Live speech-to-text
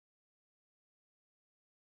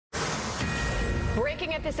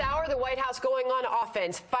Breaking at this hour, the White House going on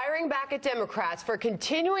offense, firing back at Democrats for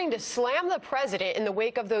continuing to slam the president in the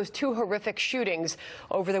wake of those two horrific shootings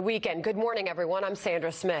over the weekend. Good morning, everyone. I'm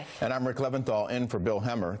Sandra Smith. And I'm Rick Leventhal in for Bill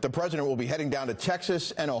Hemmer. The president will be heading down to Texas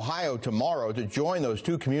and Ohio tomorrow to join those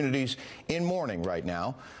two communities in mourning right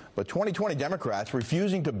now. But 2020 Democrats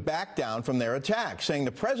refusing to back down from their attack, saying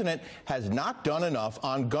the president has not done enough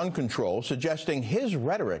on gun control, suggesting his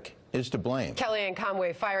rhetoric is to blame. Kellyanne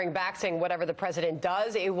Conway firing back, saying whatever the president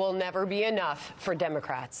does, it will never be enough for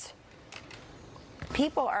Democrats.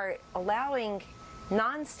 People are allowing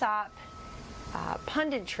nonstop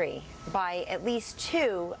punditry by at least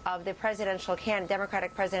two of the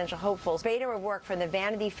Democratic presidential hopefuls. Beta of work from the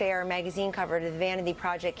Vanity Fair magazine cover to the Vanity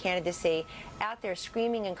Project candidacy out there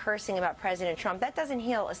screaming and cursing about President Trump. That doesn't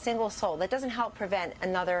heal a single soul. That doesn't help prevent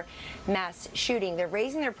another mass shooting. They're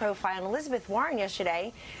raising their profile. And Elizabeth Warren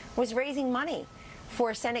yesterday was raising money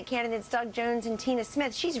for Senate candidates Doug Jones and Tina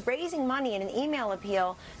Smith. She's raising money in an email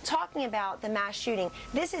appeal talking about the mass shooting.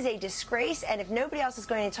 This is a disgrace, and if nobody else is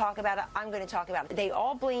going to talk about it, I'm going to talk about it. They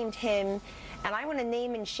all blamed him, and I want to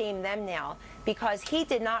name and shame them now because he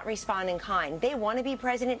did not respond in kind. They want to be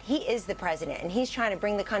president. He is the president, and he's trying to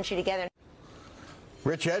bring the country together.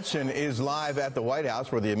 Rich Edson is live at the White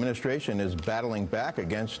House where the administration is battling back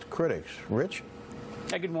against critics. Rich?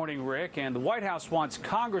 Hey, good morning, Rick. And the White House wants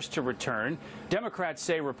Congress to return. Democrats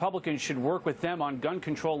say Republicans should work with them on gun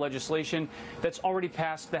control legislation that's already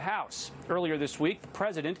passed the House. Earlier this week, the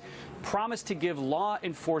president promised to give law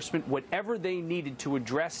enforcement whatever they needed to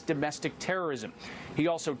address domestic terrorism. He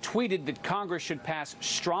also tweeted that Congress should pass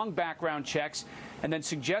strong background checks and then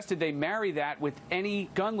suggested they marry that with any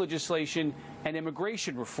gun legislation and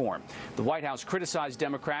immigration reform. The White House criticized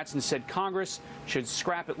Democrats and said Congress should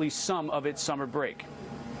scrap at least some of its summer break.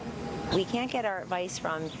 We can't get our advice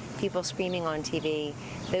from people screaming on TV.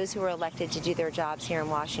 Those who are elected to do their jobs here in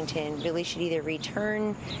Washington really should either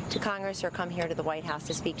return to Congress or come here to the White House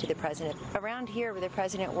to speak to the president. Around here, where the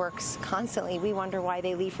president works constantly, we wonder why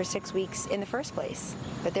they leave for 6 weeks in the first place.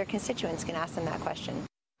 But their constituents can ask them that question.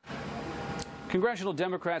 Congressional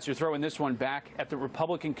Democrats are throwing this one back at the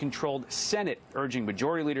Republican-controlled Senate, urging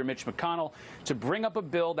Majority Leader Mitch McConnell to bring up a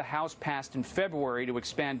bill the House passed in February to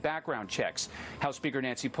expand background checks. House Speaker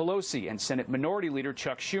Nancy Pelosi and Senate Minority Leader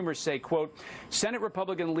Chuck Schumer say, quote, Senate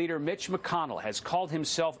Republican leader Mitch McConnell has called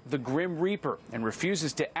himself the Grim Reaper and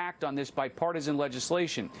refuses to act on this bipartisan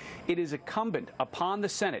legislation. It is incumbent upon the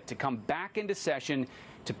Senate to come back into session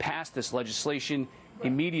to pass this legislation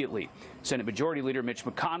immediately. Senate Majority Leader Mitch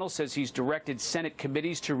McConnell says he's directed Senate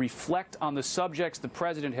committees to reflect on the subjects the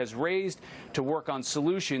president has raised, to work on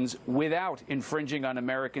solutions without infringing on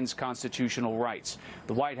Americans' constitutional rights.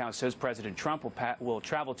 The White House says President Trump will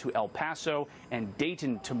travel to El Paso and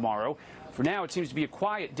Dayton tomorrow. For now, it seems to be a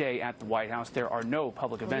quiet day at the White House. There are no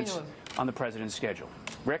public events on the president's schedule.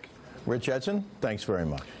 Rick? Rich Edson, thanks very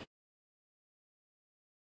much.